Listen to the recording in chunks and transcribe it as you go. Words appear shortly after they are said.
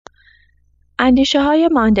اندیشه های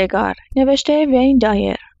ماندگار، نوشته وین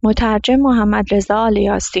دایر، مترجم محمد رضا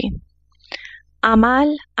آلیاسی.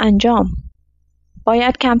 عمل، انجام.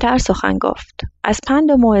 باید کمتر سخن گفت. از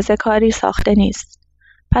پند و موعظه کاری ساخته نیست.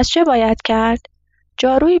 پس چه باید کرد؟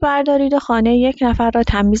 جارویی بردارید و خانه یک نفر را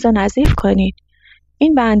تمیز و نظیف کنید.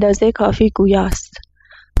 این به اندازه کافی گویاست.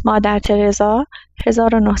 مادر ترزا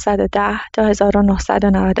 1910 تا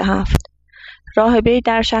 1997. راهبه‌ای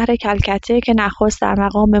در شهر کلکته که نخست در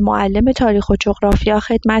مقام معلم تاریخ و جغرافیا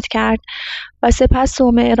خدمت کرد و سپس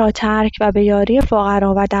صومعه را ترک و به یاری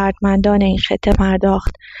فقرا و دردمندان این خطه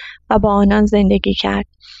پرداخت و با آنان زندگی کرد.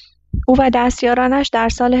 او و دستیارانش در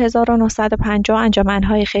سال 1950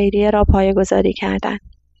 انجمن‌های خیریه را پایه‌گذاری کردند.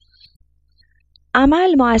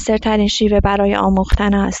 عمل مؤثرترین شیوه برای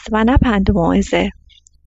آموختن است و نه پند و موعظه.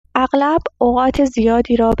 اغلب اوقات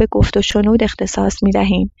زیادی را به گفت و شنود اختصاص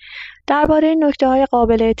می‌دهیم. درباره نکته‌های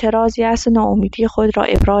قابل اعتراض، یأس و ناامیدی خود را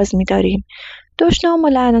ابراز می‌داریم. دشنام و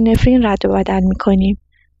لعن و نفرین رد و بدل می‌کنیم.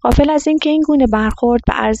 غافل از اینکه این گونه برخورد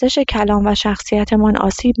به ارزش کلام و شخصیتمان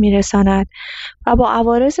آسیب می‌رساند و با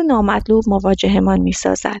عوارض نامطلوب مواجهمان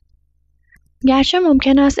می‌سازد. گرچه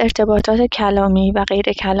ممکن است ارتباطات کلامی و غیر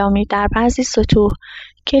کلامی در بعضی سطوح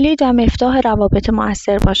کلید و مفتاح روابط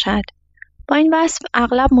مؤثر باشد، با این وصف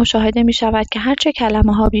اغلب مشاهده می شود که هرچه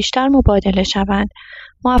کلمه ها بیشتر مبادله شوند،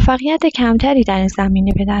 موفقیت کمتری در این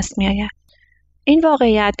زمینه به دست می آید. این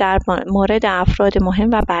واقعیت در مورد افراد مهم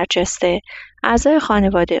و برجسته، اعضای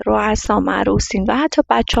خانواده، رؤسا، معروسین و حتی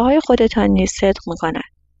بچه‌های خودتان نیز صدق می کند.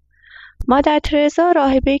 مادر ترزا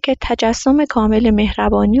راهبه‌ای که تجسم کامل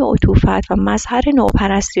مهربانی و عطوفت و مظهر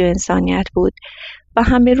نوپرستی و انسانیت بود و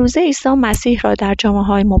همه روزه عیسی مسیح را در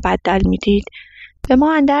جامه‌های مبدل می‌دید، به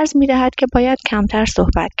ما اندرز می‌دهد که باید کمتر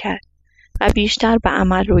صحبت کرد و بیشتر به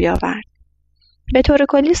عمل روی آورد. به طور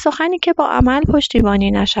کلی سخنی که با عمل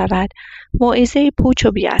پشتیبانی نشود، موعظه‌ای پوچ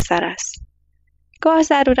و بی‌اثر است. گاه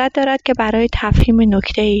ضرورت دارد که برای تفهیم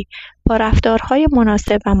نکته‌ای با رفتارهای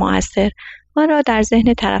مناسب و مؤثر آن را در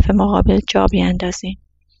ذهن طرف مقابل جا بیندازیم.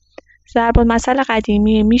 ضرب المثل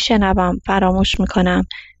قدیمی میشنوم، فراموش میکنم،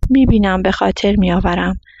 میبینم، به خاطر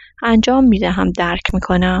میآورم، انجام میدهم، درک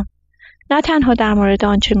میکنم. نه تنها در مورد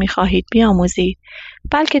آنچه میخواهید بیاموزید،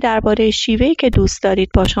 بلکه درباره شیوهی که دوست دارید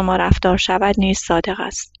با شما رفتار شود نیز صادق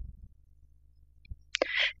است.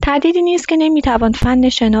 تردیدی نیست که نمیتوان فن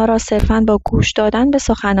شنا را صرفاً با گوش دادن به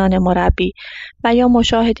سخنان مربی و یا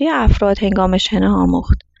مشاهده افراد هنگام شنا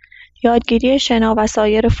آموخت. یادگیری شنا و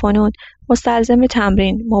سایر فنون مستلزم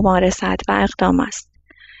تمرین، ممارست و اقدام است.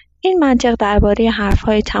 این منطق درباره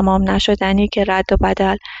حرف‌های تمام نشدنی که رد و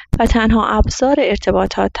بدل و تنها ابزار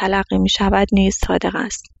ارتباطات تلقی می‌شود نیز صادق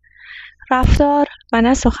است. رفتار و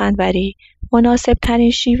نه سخنوری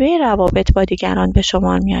مناسب‌ترین شیوه روابط با دیگران به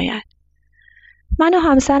شمار می‌آید. من و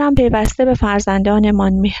همسرم پیوسته به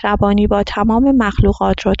فرزندانمان مهربانی با تمام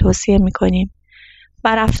مخلوقات را توصیه می‌کنیم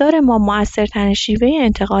و رفتار ما مؤثرترین شیوه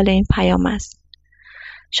انتقال این پیام است.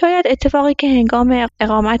 شاید اتفاقی که هنگام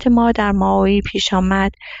اقامت ما در مائوئی پیش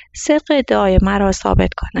آمد، صدق ادعای مرا ثابت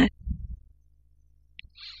کند.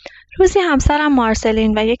 روزی همسرم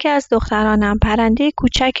مارسلین و یکی از دخترانم پرنده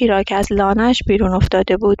کوچکی را که از لانه‌اش بیرون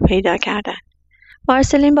افتاده بود پیدا کردند.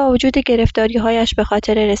 مارسلین با وجود گرفتاری‌هایش به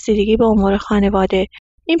خاطر رسیدگی به امور خانواده،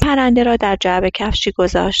 این پرنده را در جعبه کفشی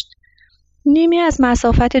گذاشت. نیمی از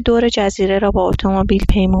مسافت دور جزیره را با اتومبیل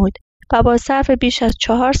پیمود و با صرف بیش از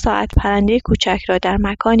 4 ساعت پرنده کوچک را در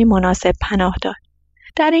مکانی مناسب پناه داد.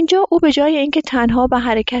 در اینجا او به جای اینکه تنها به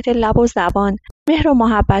حرکت لب و زبان مهر و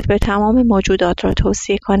محبت به تمام موجودات را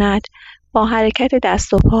توصیه کند، با حرکت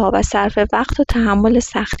دست و پا و صرف وقت و تحمل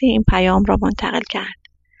سختی این پیام را منتقل کرد.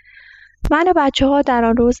 من و بچه‌ها در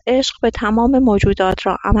آن روز عشق به تمام موجودات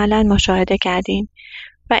را عملاً مشاهده کردیم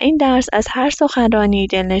و این درس از هر سخنرانی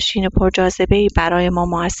دلنشین و پرجاذبه‌ای برای ما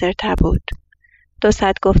موثرتر بود.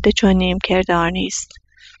 200 گفته چون نیم کردار نیست.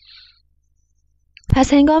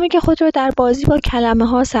 پس هنگامی که خود را در بازی با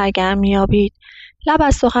کلمه‌ها سرگرم می‌یابید، لب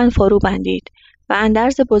از سخن فرو بندید و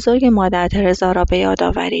اندرز بزرگ مادر ترزا را به یاد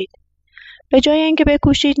آورید. به جای اینکه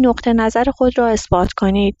بکوشید نقطه نظر خود را اثبات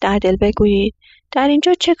کنید، در دل بگویید در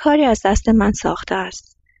اینجا چه کاری از دست من ساخته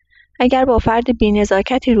است. اگر با فرد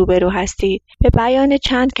بی‌نزاکتی روبرو هستید، به بیان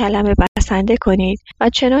چند کلمه بسنده کنید و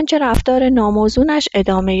چنانچه رفتار ناموزونش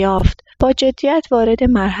ادامه یافت، با جدیت وارد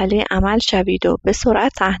مرحله عمل شوید و به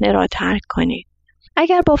سرعت صحنه را ترک کنید.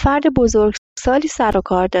 اگر با فرد بزرگسالی سر و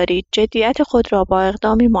کار دارید، جدیت خود را با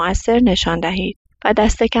اقدامی مؤثر نشان دهید و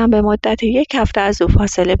دست کم به مدت 1 هفته از او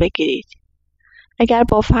فاصله بگیرید. اگر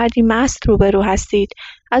با فردی مست روبرو هستید،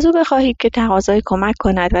 از او بخواهید که تقاضای کمک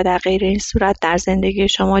کند و در غیر این صورت در زندگی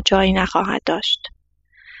شما جایی نخواهد داشت.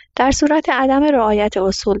 در صورت عدم رعایت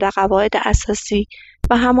اصول و قواعد اساسی،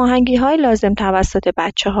 و هماهنگی‌های لازم توسط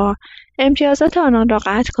بچه‌ها، امتیازات آنان را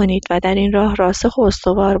قطع کنید و در این راه راسخ و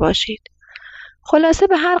استوار باشید. خلاصه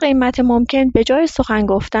به هر قیمت ممکن به جای سخن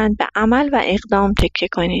گفتن به عمل و اقدام تکیه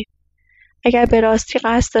کنید. اگر به راستی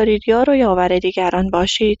قصد دارید یار و یاور دیگران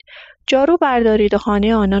باشید، جارو بردارید و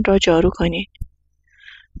خانه آنان را جارو کنید.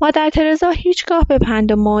 مادر ترزا هیچگاه به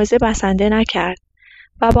پند و موعظه بسنده نکرد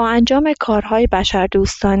و با انجام کارهای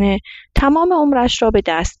بشردوستانه تمام عمرش را به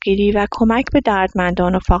دستگیری و کمک به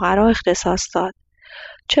دردمندان و فقرا اختصاص داد.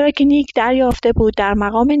 چرا که نیک دریافته بود در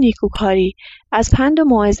مقام نیکوکاری از پند و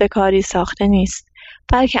موعظه کاری ساخته نیست،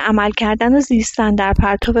 بلکه عمل کردن و زیستن در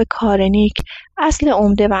پرتو کار نیک اصل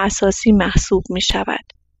عمده و اساسی محسوب می شود.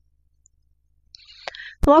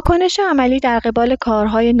 واکنش عملی در قبال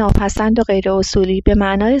کارهای ناپسند و غیر اصولی به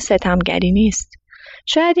معنای ستمگری نیست.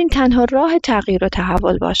 شاید این تنها راه تغییر و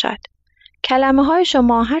تحول باشد. کلمه های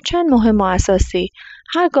شما هرچند مهم و اساسی،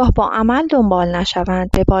 هرگاه با عمل دنبال نشوند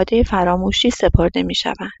به باده فراموشی سپرده می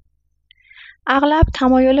شوند. اغلب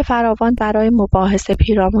تمایل فراوان برای مباحثه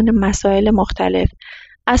پیرامون مسائل مختلف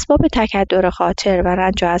اسباب تکدر خاطر و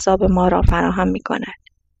رنج و عذاب ما را فراهم می کند.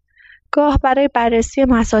 گاه برای بررسی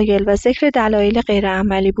مسائل و ذکر دلایل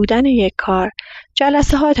غیرعملی بودن یک کار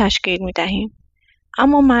جلسه ها تشکیل می دهیم.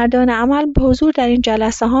 اما مردان عمل به حضور در این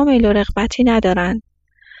جلسه ها میل و رغبتی ندارند.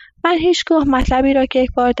 من هیچگاه مطلبی را که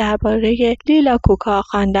یک بار درباره لیلا کوکا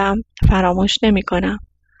خواندم فراموش نمی کنم.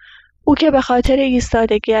 او که به خاطر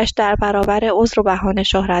ایستادگیش در برابر عذر و بهانه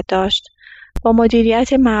شهرت داشت، با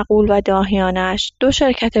مدیریت معقول و داهیانش 2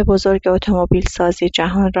 شرکت بزرگ اتومبیل سازی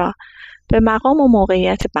جهان را به مقام و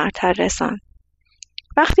موقعیت برتر رساند.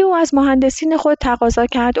 وقتی او از مهندسین خود تقاضا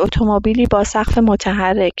کرد اتومبیلی با سقف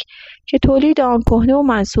متحرک که تولید آن کهنه و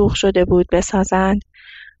منسوخ شده بود بسازند،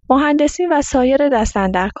 مهندسین و سایر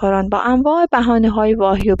دستاندرکاران با انواع بهانه‌های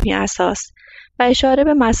واهی و بی‌اساس و اشاره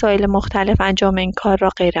به مسائل مختلف انجام این کار را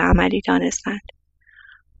غیر عملی دانستند.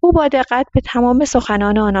 او با دقت به تمام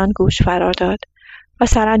سخنان آنان گوش فرا داد و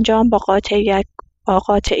سرانجام با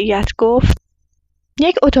قاطعیت گفت: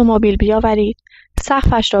 یک اتومبیل بیاورید،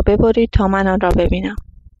 سقفش را ببرید تا من آن را ببینم.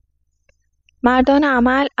 مردان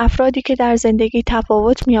عمل، افرادی که در زندگی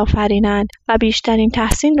تفاوت می‌آفرینند و بیشترین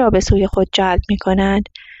تحسین را به سوی خود جلب می‌کنند،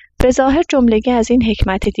 به ظاهر جملگی از این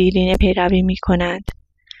حکمت دیرینه پیروی می‌کنند.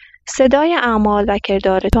 صدای اعمال و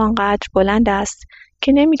کردار تو آنقدر بلند است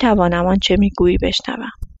که نمی‌توانم آنچه می‌گویی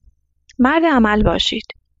بشنوم. مرد عمل باشید.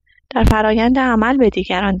 در فرایند عمل به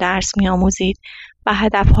دیگران درس می‌آموزید و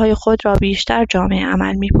هدفهای خود را بیشتر جامه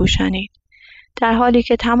عمل می‌پوشانید، در حالی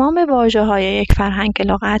که تمام واژه‌های یک فرهنگ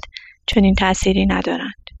لغت چنین تأثیری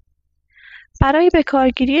ندارند. برای به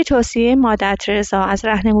کارگیری توصیه مادر ترزا از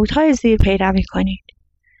راهنمودهای زیر پیروی کنید.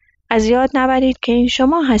 از یاد نبرید که این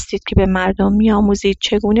شما هستید که به مردم می‌آموزید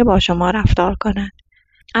چگونه با شما رفتار کنند.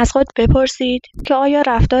 از خود بپرسید که آیا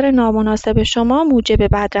رفتار نامناسب شما موجب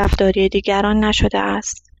بدرفتاری دیگران نشده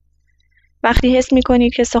است؟ وقتی حس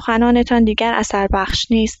می‌کنید که سخنانتان دیگر اثر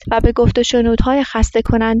بخش نیست و به گفت و شنودهای خسته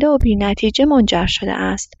کننده و بی‌نتیجه منجر شده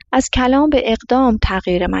است، از کلام به اقدام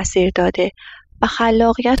تغییر مسیر داده و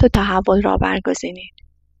خلاقیت و تحول را برگزینید.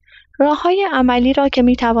 راه‌های عملی را که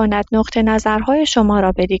می‌تواند نقطه نظرهای شما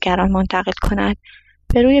را به دیگران منتقل کند،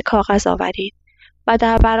 به روی کاغذ آورید و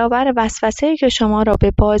در برابر وسوسه‌ای که شما را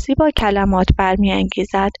به بازی با کلمات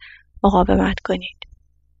برمی‌انگیزد، مقاومت کنید.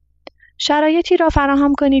 شرایطی را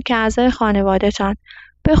فراهم کنید که اعضای خانواده‌تان،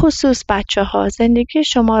 به خصوص بچه‌ها، زندگی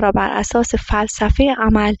شما را بر اساس فلسفه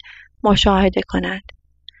عمل مشاهده کنند.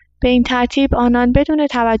 به این ترتیب آنان بدون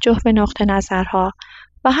توجه به نقطه نظرها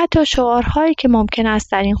و حتی شعارهایی که ممکن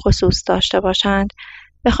است در این خصوص داشته باشند،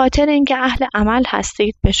 به خاطر اینکه اهل عمل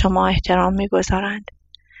هستید به شما احترام می‌گذارند.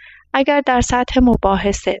 اگر در سطح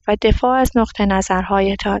مباحثه و دفاع از نقطه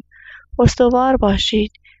نظرهایتان استوار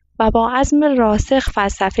باشید و با عزم راسخ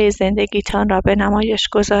فلسفه زندگیتان را به نمایش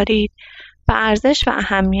گذارید، به ارزش و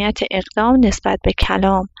اهمیت اقدام نسبت به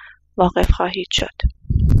کلام واقف خواهید شد.